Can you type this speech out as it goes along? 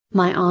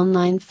My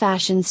online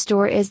fashion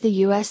store is the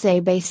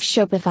USA-based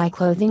Shopify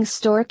clothing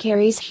store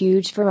carries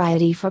huge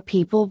variety for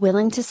people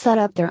willing to set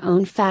up their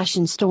own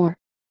fashion store.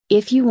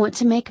 If you want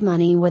to make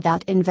money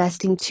without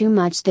investing too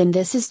much, then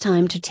this is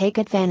time to take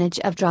advantage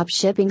of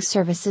dropshipping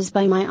services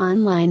by my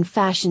online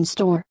fashion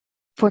store.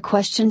 For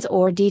questions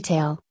or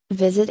detail,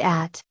 visit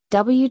at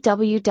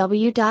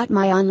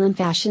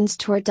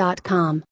www.myonlinefashionstore.com.